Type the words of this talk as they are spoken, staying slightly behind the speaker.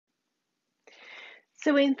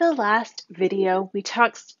So in the last video, we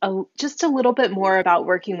talked just a little bit more about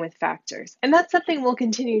working with factors. And that's something we'll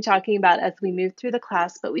continue talking about as we move through the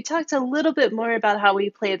class, but we talked a little bit more about how we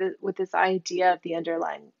play with this idea of the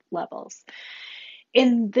underlying levels.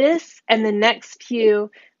 In this and the next few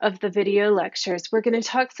of the video lectures, we're going to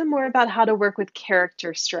talk some more about how to work with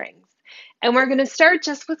character strings. And we're going to start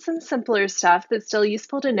just with some simpler stuff that's still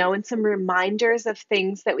useful to know and some reminders of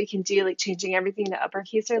things that we can do, like changing everything to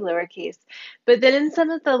uppercase or lowercase. But then in some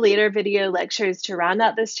of the later video lectures to round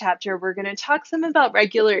out this chapter, we're going to talk some about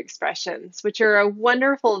regular expressions, which are a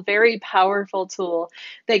wonderful, very powerful tool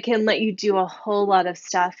that can let you do a whole lot of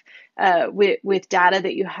stuff with data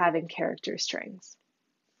that you have in character strings.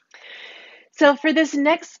 So for this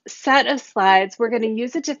next set of slides, we're going to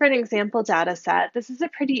use a different example data set. This is a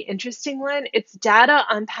pretty interesting one. It's data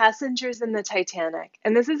on passengers in the Titanic.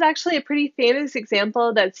 And this is actually a pretty famous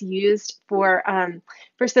example that's used for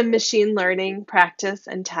some machine learning practice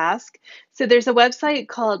and task. So there's a website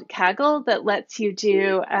called Kaggle that lets you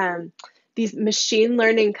do these machine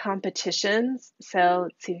learning competitions. So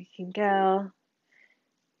let's see if we can go.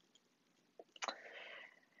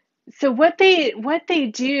 So what they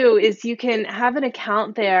do is you can have an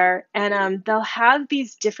account there, and they'll have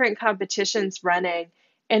these different competitions running,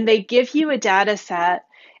 and they give you a data set,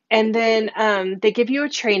 and then they give you a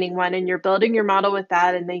training one, and you're building your model with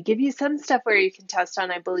that, and they give you some stuff where you can test on,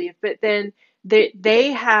 I believe, but then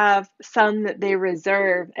they have some that they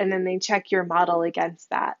reserve, and then they check your model against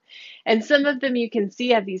that. And some of them you can see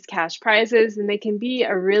have these cash prizes, and they can be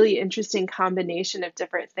a really interesting combination of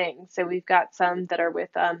different things. So we've got some that are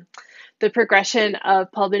with the progression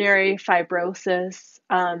of pulmonary fibrosis,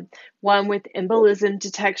 one with embolism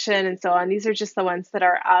detection, and so on. These are just the ones that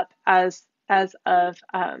are up as of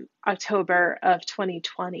October of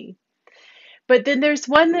 2020. But then there's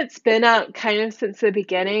one that's been out kind of since the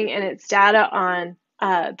beginning, and it's data on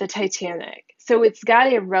the Titanic. So it's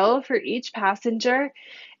got a row for each passenger,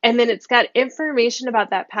 and then it's got information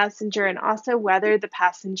about that passenger and also whether the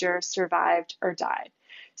passenger survived or died.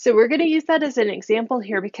 So we're going to use that as an example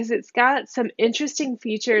here because it's got some interesting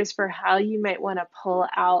features for how you might want to pull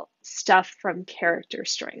out stuff from character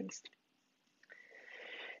strings.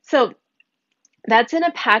 So that's in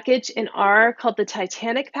a package in R called the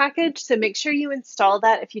Titanic package. So make sure you install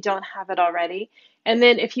that if you don't have it already. And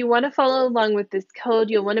then if you want to follow along with this code,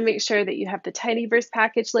 you'll want to make sure that you have the Tidyverse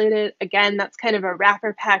package loaded. Again, that's kind of a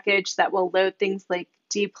wrapper package that will load things like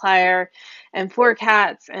dplyr and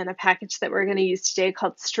forcats, and a package that we're going to use today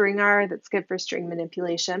called stringr that's good for string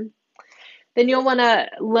manipulation. Then you'll want to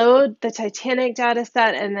load the Titanic data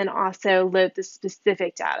set and then also load the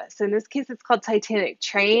specific data. So in this case, it's called Titanic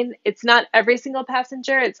Train. It's not every single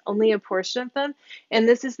passenger, it's only a portion of them. And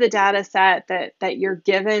this is the data set that you're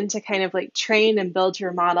given to kind of like train and build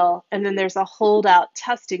your model. And then there's a holdout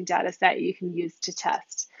testing data set you can use to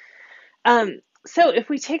test. So if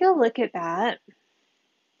we take a look at that,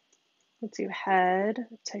 let's do head,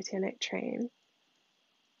 Titanic Train.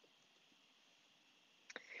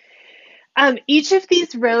 Each of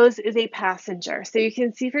these rows is a passenger. So you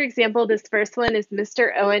can see, for example, this first one is Mr.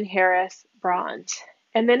 Owen Harris Bront.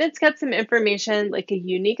 And then it's got some information like a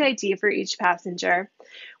unique ID for each passenger,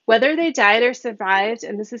 whether they died or survived,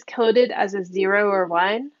 and this is coded as a 0 or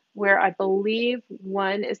 1, where I believe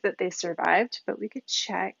 1 is that they survived, but we could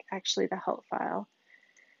check actually the help file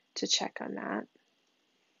to check on that.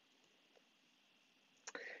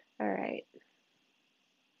 All right.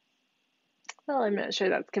 Well, I'm not sure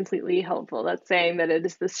that's completely helpful. That's saying that it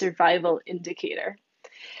is the survival indicator.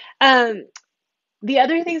 The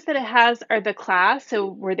other things that it has are the class. So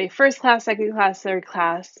were they first class, second class, third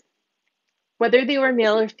class, whether they were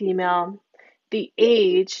male or female, the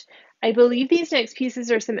age. I believe these next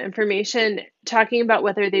pieces are some information talking about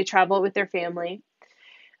whether they travel with their family.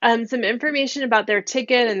 Some information about their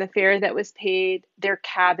ticket and the fare that was paid, their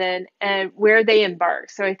cabin, and where they embarked.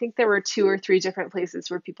 So I think there were 2 or 3 different places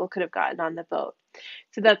where people could have gotten on the boat.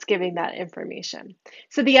 So that's giving that information.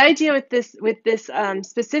 So the idea with this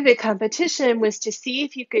specific competition was to see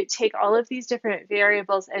if you could take all of these different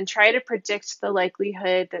variables and try to predict the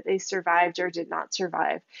likelihood that they survived or did not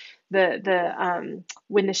survive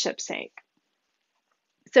when the ship sank.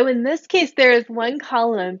 So in this case, there is one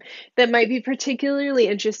column that might be particularly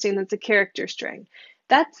interesting that's a character string.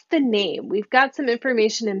 That's the name. We've got some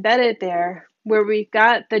information embedded there where we've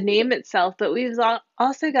got the name itself, but we've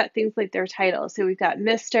also got things like their title. So we've got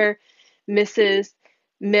Mr., Mrs.,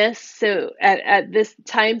 Miss. So at this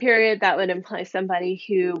time period, that would imply somebody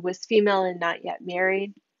who was female and not yet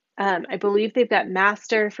married. I believe they've got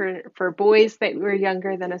master for boys that were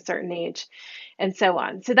younger than a certain age, and so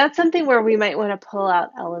on. So that's something where we might want to pull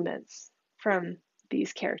out elements from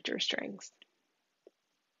these character strings.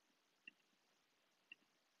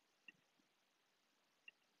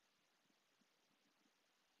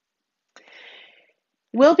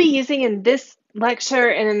 We'll be using in this lecture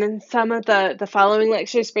and in some of the following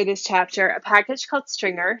lectures for this chapter a package called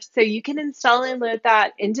Stringer. So you can install and load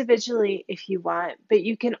that individually if you want, but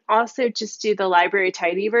you can also just do the library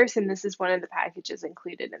tidyverse, and this is one of the packages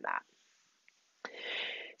included in that.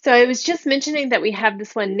 So I was just mentioning that we have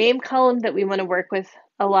this one name column that we want to work with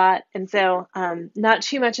a lot, and so not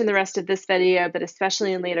too much in the rest of this video, but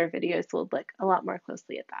especially in later videos, we'll look a lot more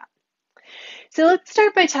closely at that. So let's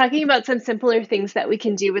start by talking about some simpler things that we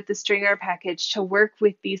can do with the stringer package to work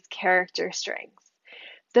with these character strings.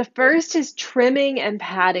 The first is trimming and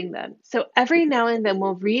padding them. So every now and then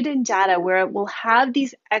we'll read in data where it will have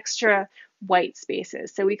these extra white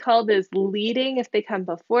spaces. So we call those leading if they come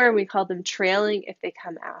before, and we call them trailing if they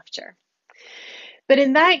come after. But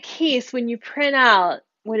in that case, when you print out,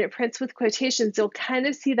 when it prints with quotations, you'll kind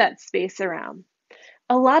of see that space around.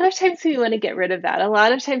 A lot of times we want to get rid of that. A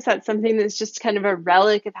lot of times that's something that's just kind of a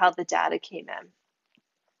relic of how the data came in.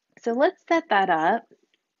 So let's set that up,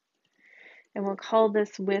 and we'll call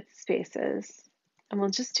this width spaces. And we'll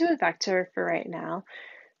just do a vector for right now,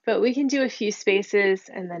 but we can do a few spaces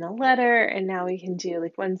and then a letter, and now we can do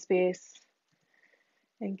like one space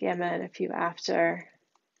and gamma and a few after,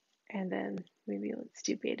 and then maybe let's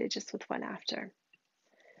do beta just with one after.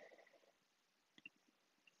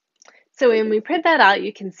 So when we print that out,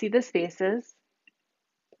 you can see the spaces.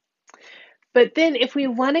 But then if we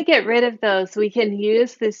want to get rid of those, we can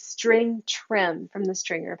use this string trim from the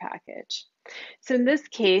stringer package. So in this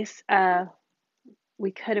case,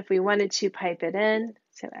 we could, if we wanted to, pipe it in,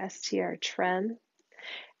 so str trim.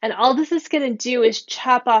 And all this is going to do is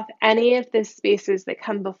chop off any of the spaces that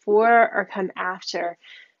come before or come after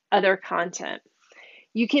other content.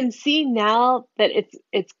 You can see now that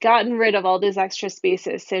it's gotten rid of all those extra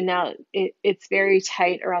spaces, so now it's very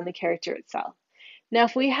tight around the character itself. Now,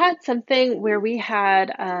 if we had something where we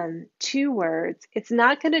had two words, it's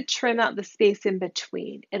not going to trim out the space in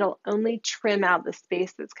between. It'll only trim out the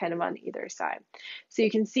space that's kind of on either side. So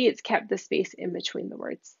you can see it's kept the space in between the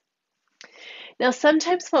words. Now,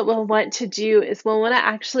 sometimes what we'll want to do is we'll want to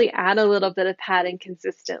actually add a little bit of padding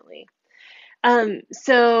consistently.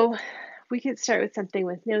 So we could start with something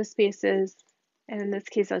with no spaces, and in this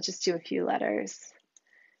case, I'll just do a few letters.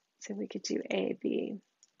 So we could do A, B,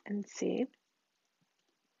 and C.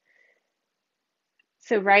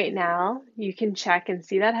 So right now, you can check and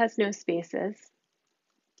see that has no spaces.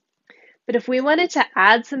 But if we wanted to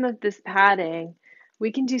add some of this padding,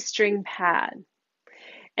 we can do string pad.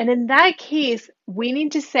 And in that case, we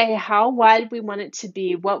need to say how wide we want it to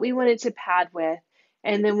be, what we want it to pad with,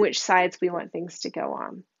 and then which sides we want things to go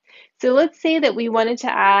on. So let's say that we wanted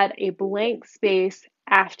to add a blank space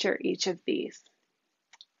after each of these.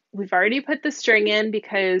 We've already put the string in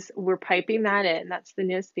because we're piping that in. That's the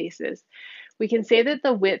no spaces. We can say that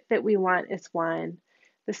the width that we want is 1.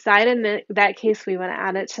 The side in that case, we want to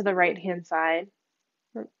add it to the right-hand side.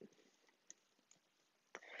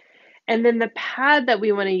 And then the pad that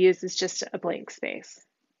we want to use is just a blank space.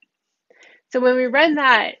 So when we run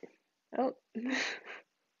that,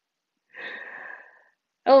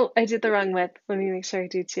 oh, I did the wrong width. Let me make sure I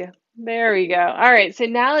do too. There we go. All right, so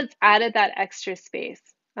now it's added that extra space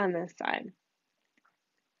on this side.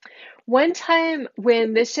 One time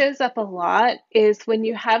when this shows up a lot is when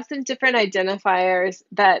you have some different identifiers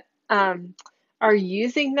that are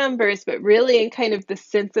using numbers, but really in kind of the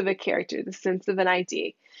sense of a character, the sense of an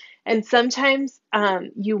ID. And sometimes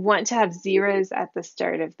you want to have zeros at the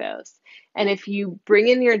start of those. And if you bring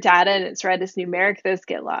in your data and it's read as numeric, those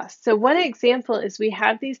get lost. So one example is we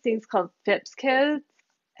have these things called FIPS codes,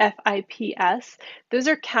 FIPS. Those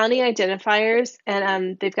are county identifiers,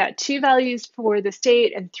 and they've got 2 values for the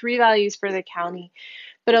state and 3 values for the county.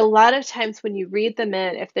 But a lot of times when you read them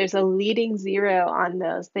in, if there's a leading 0 on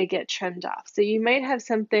those, they get trimmed off. So you might have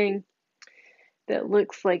something that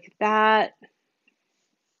looks like that,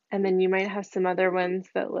 and then you might have some other ones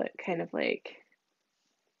that look kind of like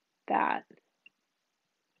that.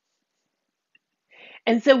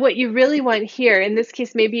 And so what you really want here, in this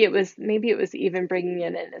case, maybe it was even bringing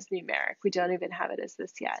it in as numeric. We don't even have it as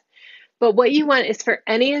this yet. But what you want is for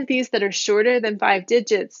any of these that are shorter than 5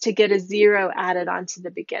 digits to get a 0 added onto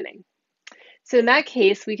the beginning. So in that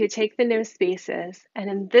case, we could take the no spaces, and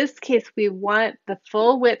in this case, we want the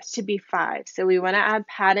full width to be 5. So we want to add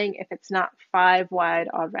padding if it's not 5 wide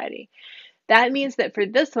already. That means that for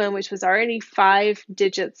this one, which was already 5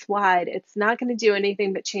 digits wide, it's not going to do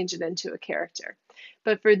anything but change it into a character.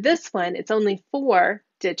 But for this one, it's only 4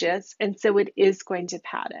 digits, and so it is going to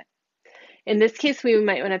pad it. In this case, we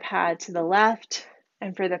might want to pad to the left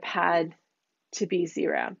and for the pad to be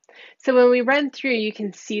 0. So when we run through, you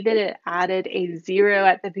can see that it added a 0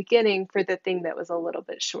 at the beginning for the thing that was a little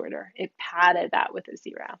bit shorter. It padded that with a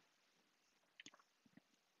 0.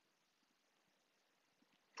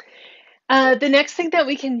 The next thing that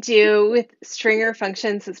we can do with stringer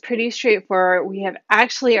functions is pretty straightforward. We have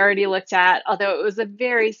actually already looked at, although it was a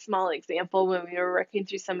very small example when we were working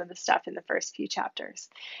through some of the stuff in the first few chapters.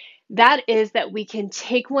 That is that we can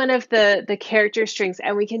take one of the character strings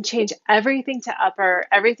and we can change everything to upper,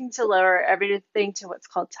 everything to lower, everything to what's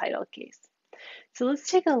called title case. So let's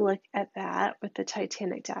take a look at that with the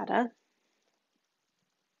Titanic data.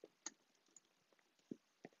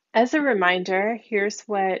 As a reminder, here's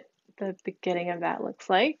what the beginning of that looks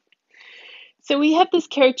like. So we have this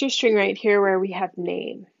character string right here where we have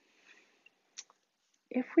name.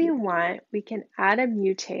 If we want, we can add a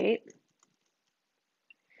mutate,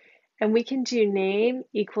 and we can do name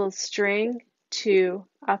equals string to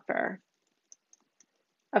upper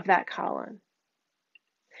of that column.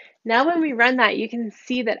 Now when we run that, you can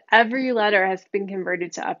see that every letter has been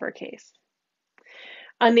converted to uppercase.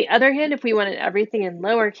 On the other hand, if we wanted everything in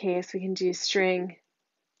lowercase, we can do string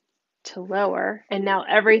to lower, and now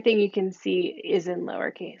everything you can see is in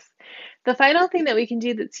lowercase. The final thing that we can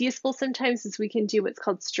do that's useful sometimes is we can do what's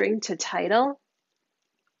called string to title.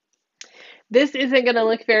 This isn't going to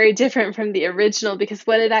look very different from the original because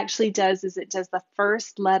what it actually does is it does the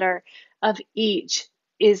first letter of each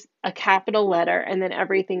is a capital letter, and then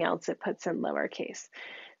everything else it puts in lowercase.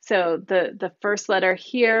 So the first letter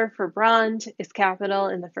here for Brand is capital,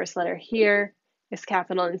 and the first letter here is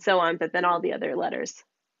capital, and so on, but then all the other letters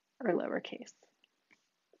are lowercase.